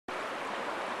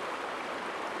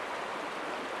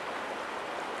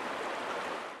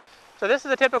So this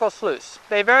is a typical sluice.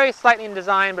 They vary slightly in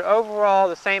design, but overall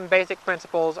the same basic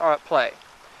principles are at play.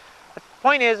 The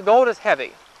point is, gold is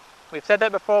heavy. We've said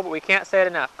that before, but we can't say it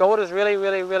enough. Gold is really,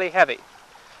 really, really heavy.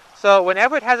 So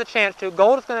whenever it has a chance to,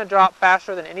 gold is going to drop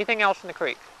faster than anything else in the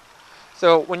creek.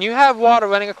 So when you have water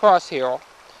running across here,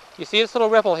 you see this little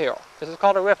ripple here. This is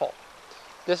called a ripple.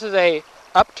 This is a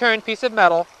upturned piece of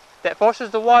metal that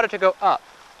forces the water to go up.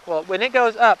 Well, when it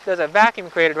goes up, there's a vacuum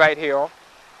created right here.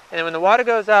 And then when the water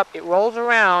goes up, it rolls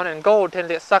around and gold tends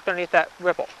to get sucked underneath that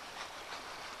ripple.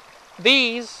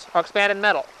 These are expanded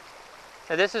metal.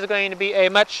 Now this is going to be a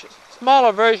much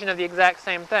smaller version of the exact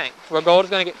same thing, where gold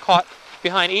is going to get caught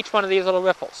behind each one of these little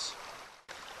ripples.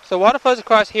 So water flows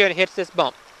across here and hits this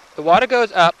bump. The water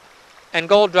goes up and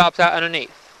gold drops out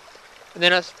underneath. And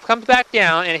then it comes back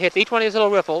down and it hits each one of these little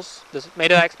ripples, this is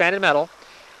made of that expanded metal,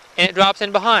 and it drops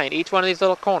in behind each one of these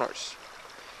little corners.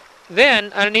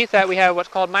 Then underneath that we have what's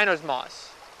called miner's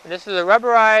moss. And this is a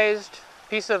rubberized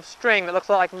piece of string that looks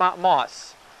a lot like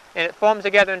moss, and it forms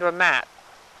together into a mat.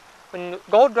 When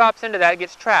gold drops into that, it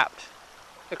gets trapped.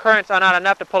 The currents are not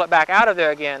enough to pull it back out of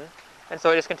there again, and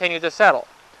so it just continues to settle.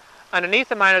 Underneath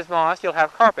the miner's moss you'll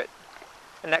have carpet.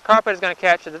 And that carpet is going to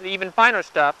catch the even finer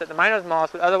stuff that the miner's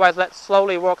moss would otherwise let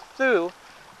slowly work through.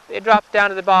 It drops down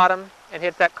to the bottom and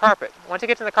hits that carpet. Once it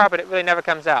gets in the carpet, it really never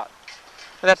comes out.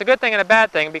 And that's a good thing and a bad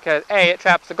thing because A, it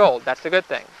traps the gold. That's the good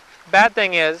thing. Bad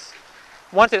thing is,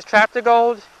 once it's trapped the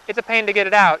gold, it's a pain to get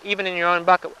it out, even in your own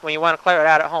bucket when you want to clear it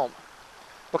out at home.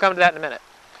 We'll come to that in a minute.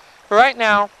 For right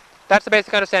now, that's the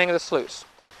basic understanding of the sluice.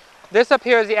 This up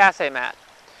here is the assay mat.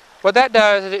 What that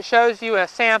does is it shows you a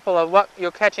sample of what you're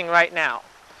catching right now.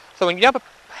 So when you dump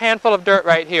a handful of dirt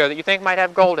right here that you think might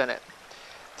have gold in it,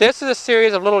 this is a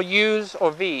series of little U's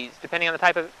or V's, depending on the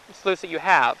type of sluice that you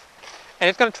have. And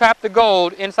it's going to trap the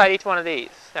gold inside each one of these.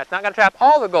 Now, it's not going to trap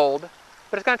all the gold,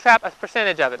 but it's going to trap a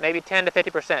percentage of it, maybe 10 to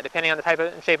 50%, depending on the type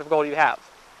and shape of gold you have.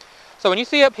 So when you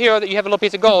see up here that you have a little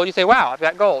piece of gold, you say, wow, I've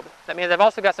got gold. That means I've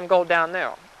also got some gold down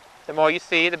there. The more you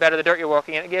see, the better the dirt you're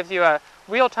working in. It gives you a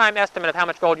real-time estimate of how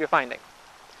much gold you're finding.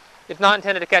 It's not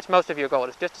intended to catch most of your gold.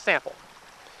 It's just a sample.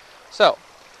 So,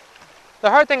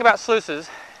 the hard thing about sluices,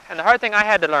 and the hard thing I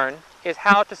had to learn, is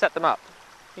how to set them up.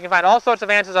 You can find all sorts of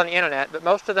answers on the internet, but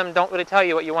most of them don't really tell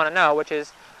you what you want to know, which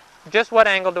is just what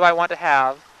angle do I want to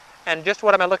have, and just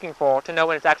what am I looking for to know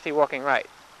when it's actually working right.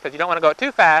 Because you don't want to go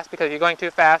too fast, because if you're going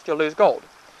too fast, you'll lose gold.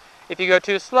 If you go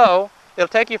too slow, it'll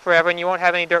take you forever and you won't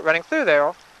have any dirt running through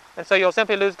there, and so you'll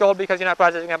simply lose gold because you're not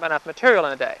processing up enough material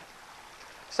in a day.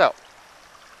 So,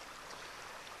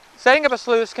 setting up a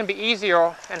sluice can be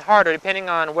easier and harder depending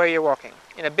on where you're working.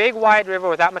 In a big wide river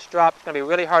without much drop, it's going to be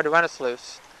really hard to run a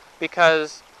sluice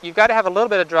because you've got to have a little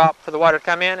bit of drop for the water to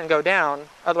come in and go down,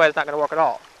 otherwise it's not going to work at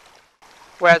all.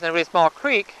 Whereas in a really small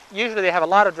creek, usually they have a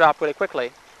lot of drop really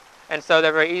quickly, and so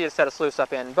they're very easy to set a sluice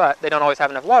up in, but they don't always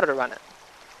have enough water to run it.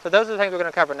 So those are the things we're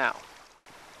going to cover now.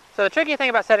 So the tricky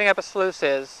thing about setting up a sluice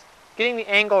is getting the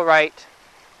angle right.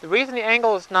 The reason the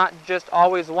angle is not just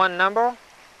always one number,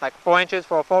 like 4 inches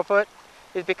for a 4 foot,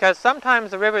 is because sometimes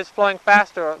the river is flowing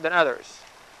faster than others.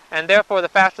 And therefore, the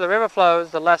faster the river flows,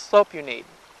 the less slope you need.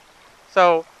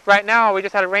 So right now, we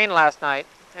just had a rain last night,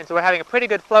 and so we're having a pretty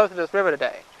good flow through this river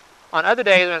today. On other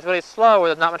days, when it's really slow, where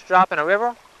there's not much drop in a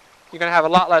river, you're going to have a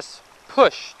lot less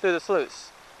push through the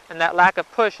sluice. And that lack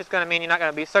of push is going to mean you're not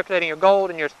going to be circulating your gold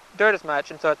and your dirt as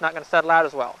much, and so it's not going to settle out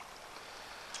as well.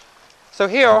 So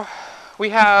here,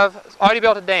 we have already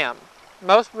built a dam.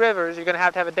 Most rivers, you're going to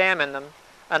have a dam in them,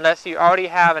 unless you already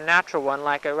have a natural one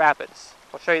like a rapids.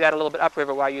 I'll show you that a little bit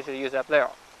upriver where I usually use it up there.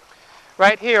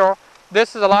 Right here,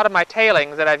 this is a lot of my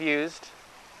tailings that I've used,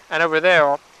 and over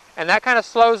there, and that kind of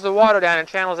slows the water down and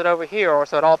channels it over here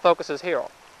so it all focuses here.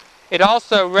 It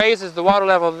also raises the water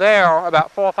level there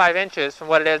about 4 or 5 inches from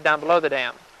what it is down below the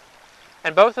dam.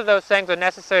 And both of those things are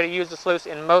necessary to use the sluice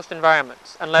in most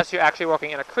environments, unless you're actually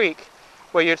working in a creek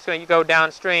where you're just going to go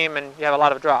downstream and you have a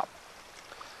lot of drop.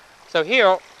 So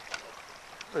here,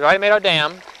 we've already made our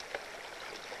dam.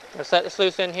 We'll set the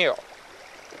sluice in here.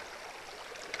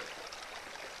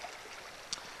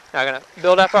 Now we're going to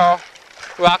build up our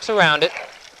rocks around it.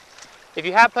 If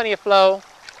you have plenty of flow,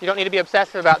 you don't need to be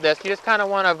obsessive about this. You just kind of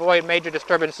want to avoid major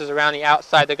disturbances around the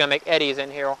outside. They're going to make eddies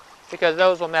in here because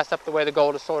those will mess up the way the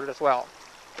gold is sorted as well.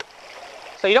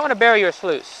 So you don't want to bury your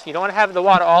sluice. You don't want to have the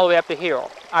water all the way up to here,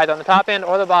 either on the top end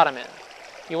or the bottom end.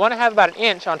 You want to have about 1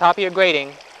 inch on top of your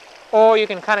grating, or you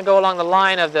can kind of go along the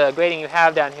line of the grating you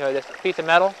have down here, this piece of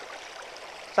metal.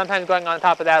 Sometimes going on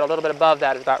top of that, a little bit above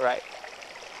that is about right.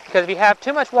 Because if you have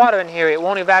too much water in here, it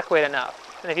won't evacuate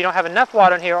enough. And if you don't have enough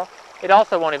water in here, it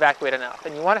also won't evacuate enough.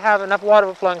 And you want to have enough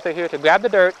water flowing through here to grab the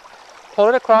dirt, pull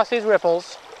it across these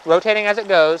ripples, rotating as it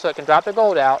goes so it can drop the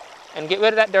gold out, and get rid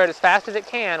of that dirt as fast as it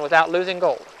can without losing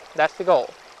gold. That's the goal.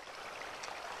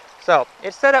 So,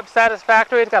 it's set up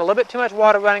satisfactory. It's got a little bit too much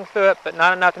water running through it, but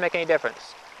not enough to make any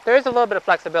difference. There is a little bit of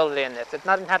flexibility in this. It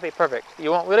doesn't have to be perfect.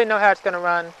 You won't really know how it's going to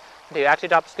run until you actually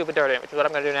drop a scoop of dirt in, which is what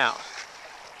I'm going to do now.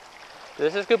 So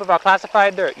this is a scoop of our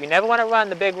classified dirt. You never want to run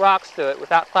the big rocks through it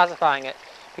without classifying it,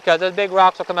 because those big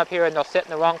rocks will come up here and they'll sit in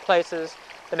the wrong places.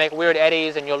 They make weird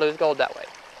eddies and you'll lose gold that way.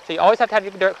 So you always have to have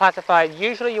your dirt classified.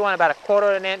 Usually you want about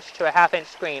 1/4 inch to a 1/2 inch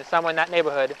screen, somewhere in that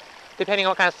neighborhood, depending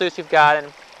on what kind of sluice you've got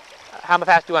and how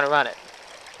fast you want to run it.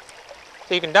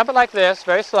 So you can dump it like this,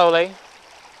 very slowly,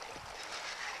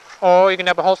 or you can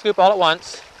dump a whole scoop all at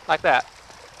once, like that.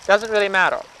 Doesn't really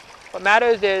matter. What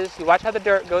matters is you watch how the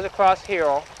dirt goes across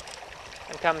here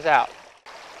and comes out.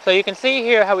 So you can see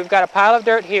here how we've got a pile of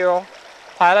dirt here,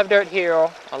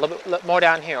 a little bit more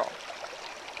down here.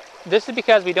 This is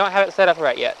because we don't have it set up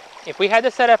right yet. If we had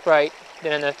this set up right,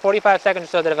 then in the 45 seconds or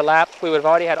so that have elapsed, we would have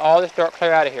already had all this dirt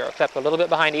clear out of here, except a little bit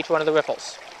behind each one of the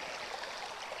riffles.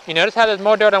 You notice how there's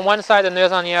more dirt on one side than there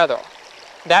is on the other.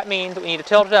 That means we need to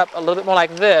tilt it up a little bit more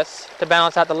like this to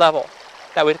balance out the level.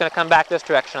 That way it's going to come back this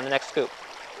direction on the next scoop.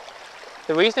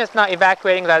 The reason it's not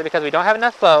evacuating is either because we don't have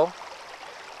enough flow,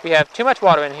 we have too much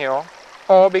water in here,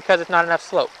 or because it's not enough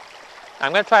slope.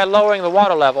 I'm going to try lowering the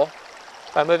water level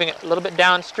by moving it a little bit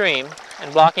downstream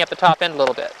and blocking up the top end a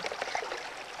little bit.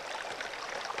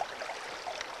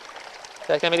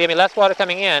 So it's going to give me less water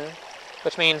coming in,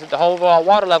 which means that the whole overall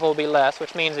water level will be less,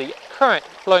 which means the current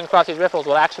flowing across these riffles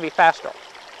will actually be faster.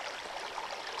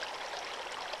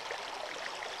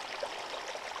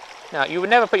 Now, you would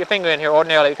never put your finger in here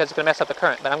ordinarily because it's going to mess up the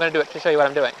current, but I'm going to do it to show you what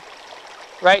I'm doing.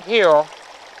 Right here,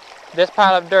 this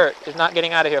pile of dirt is not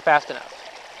getting out of here fast enough.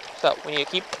 So, when you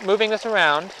keep moving this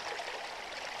around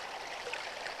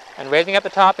and raising up the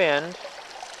top end,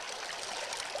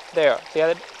 there. See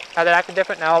how that acted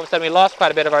different? Now all of a sudden we lost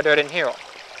quite a bit of our dirt in here.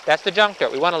 That's the junk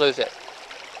dirt. We want to lose it.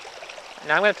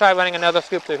 Now I'm going to try running another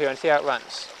scoop through here and see how it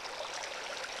runs.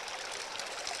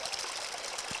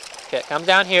 Okay, it comes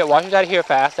down here, it washes out of here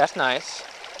fast. That's nice.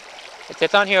 It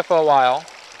sits on here for a while.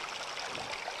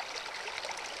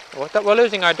 We're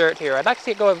losing our dirt here. I'd like to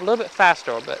see it go a little bit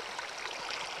faster, but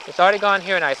it's already gone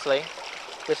here nicely.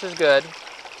 This is good.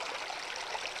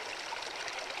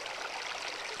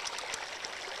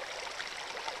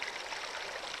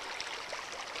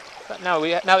 But now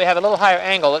we have a little higher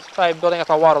angle. Let's try building up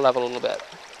our water level a little bit.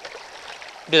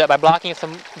 Do that by blocking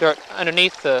some dirt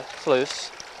underneath the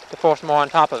sluice to force more on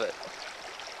top of it.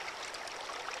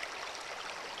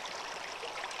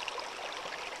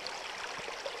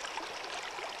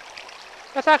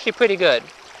 That's actually pretty good.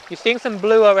 You're seeing some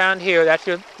blue around here. That's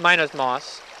your miner's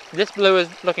moss. This blue is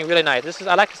looking really nice.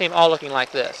 I like to see them all looking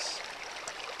like this.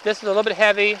 This is a little bit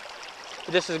heavy,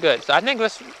 but this is good. So I think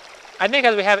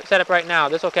as we have it set up right now,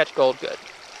 this will catch gold good.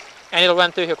 And it'll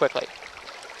run through here quickly.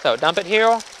 So dump it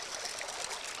here.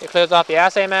 It clears off the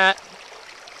assay mat.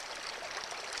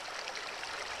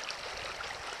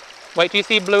 Wait till you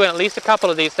see blue in at least a couple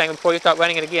of these things before you start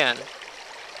running it again.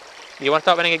 You want to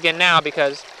start running it again now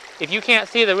because if you can't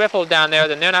see the riffles down there,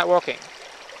 then they're not working.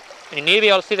 And you need to be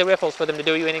able to see the riffles for them to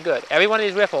do you any good. Every one of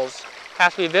these riffles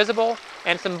has to be visible,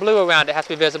 and some blue around it has to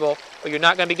be visible, or you're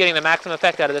not going to be getting the maximum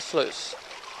effect out of this sluice.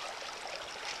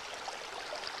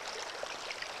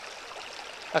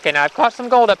 Okay, now I've caught some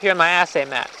gold up here in my assay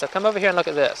mat, so come over here and look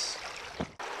at this.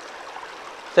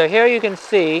 So here you can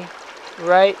see,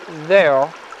 right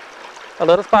there, a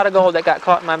little spot of gold that got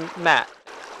caught in my mat.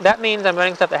 That means I'm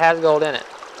running stuff that has gold in it.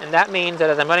 And that means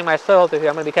that as I'm running my soil through here,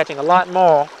 I'm going to be catching a lot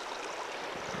more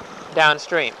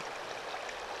downstream.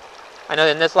 I know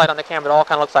in this light on the camera it all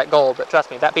kind of looks like gold, but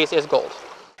trust me, that piece is gold.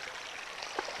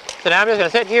 So now I'm just going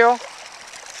to sit here,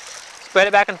 spread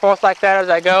it back and forth like that as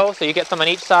I go, so you get some on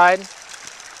each side.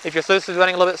 If your sluice is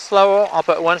running a little bit slower, I'll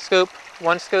put one scoop.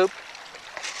 And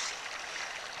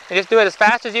just do it as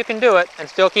fast as you can do it, and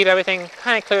still keep everything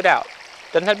kind of cleared out.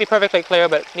 Doesn't have to be perfectly clear,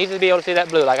 but it needs to be able to see that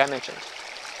blue like I mentioned.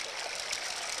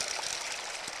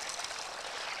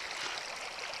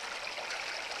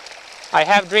 I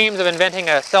have dreams of inventing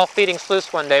a self-feeding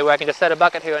sluice one day where I can just set a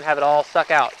bucket here and have it all suck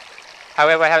out.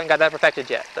 However, I haven't got that perfected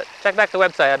yet, but check back the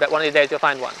website. I bet one of these days you'll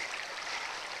find one.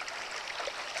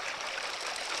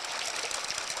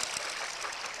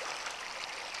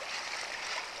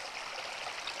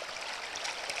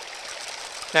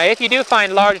 Now, if you do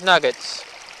find large nuggets,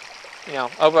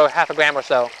 over 1/2 gram or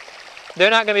so,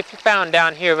 they're not going to be found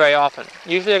down here very often.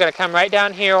 Usually they're going to come right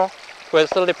down here where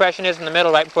this little depression is in the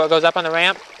middle right before it goes up on the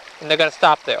ramp, and they're going to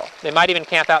stop there. They might even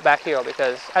camp out back here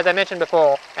because, as I mentioned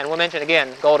before, and we'll mention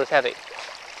again, gold is heavy.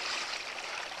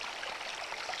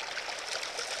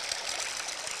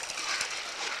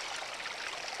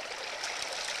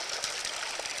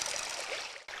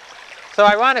 So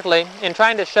ironically, in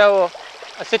trying to show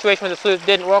a situation where the sluice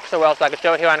didn't work so well so I could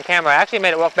show it here on camera, I actually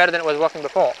made it work better than it was working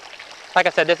before. Like I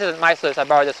said, this isn't my sluice, I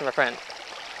borrowed this from a friend.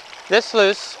 This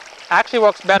sluice actually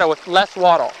works better with less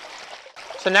water.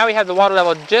 So now we have the water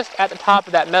level just at the top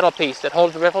of that metal piece that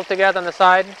holds the riffles together on the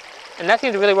side. And that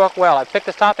seems to really work well. I picked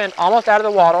this top end almost out of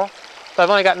the water, so I've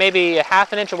only got maybe a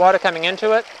 ½ inch of water coming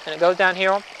into it, and it goes down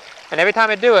here. And every time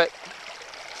I do it,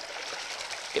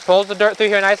 it pulls the dirt through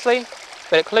here nicely,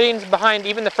 but it cleans behind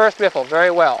even the first riffle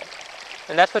very well.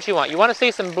 And that's what you want. You want to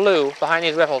see some blue behind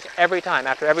these riffles every time,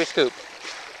 after every scoop.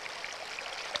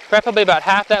 Preferably about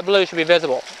half that blue should be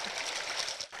visible.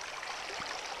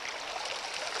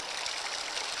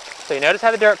 So you notice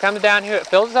how the dirt comes down here, it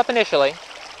fills up initially,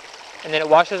 and then it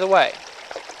washes away.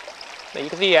 Now you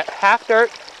can see half dirt,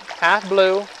 half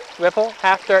blue riffle,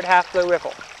 half dirt, half blue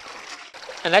riffle.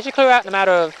 And that should clear out in a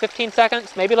matter of 15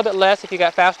 seconds, maybe a little bit less if you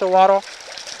got faster water,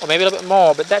 or maybe a little bit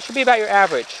more, but that should be about your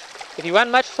average. If you run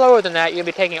much slower than that, you'll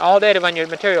be taking all day to run your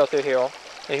material through here.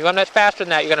 If you run much faster than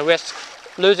that, you're going to risk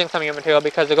losing some of your material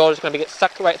because the gold is going to get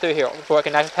sucked right through here before it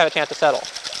can have a chance to settle.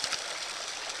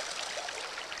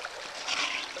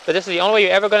 But this is the only way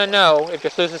you're ever going to know if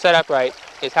your sluice is set up right,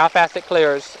 is how fast it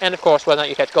clears, and of course whether or not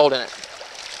you catch gold in it.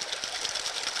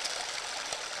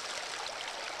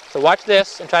 So watch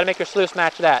this and try to make your sluice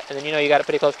match that, and then you know you got it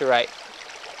pretty close to right.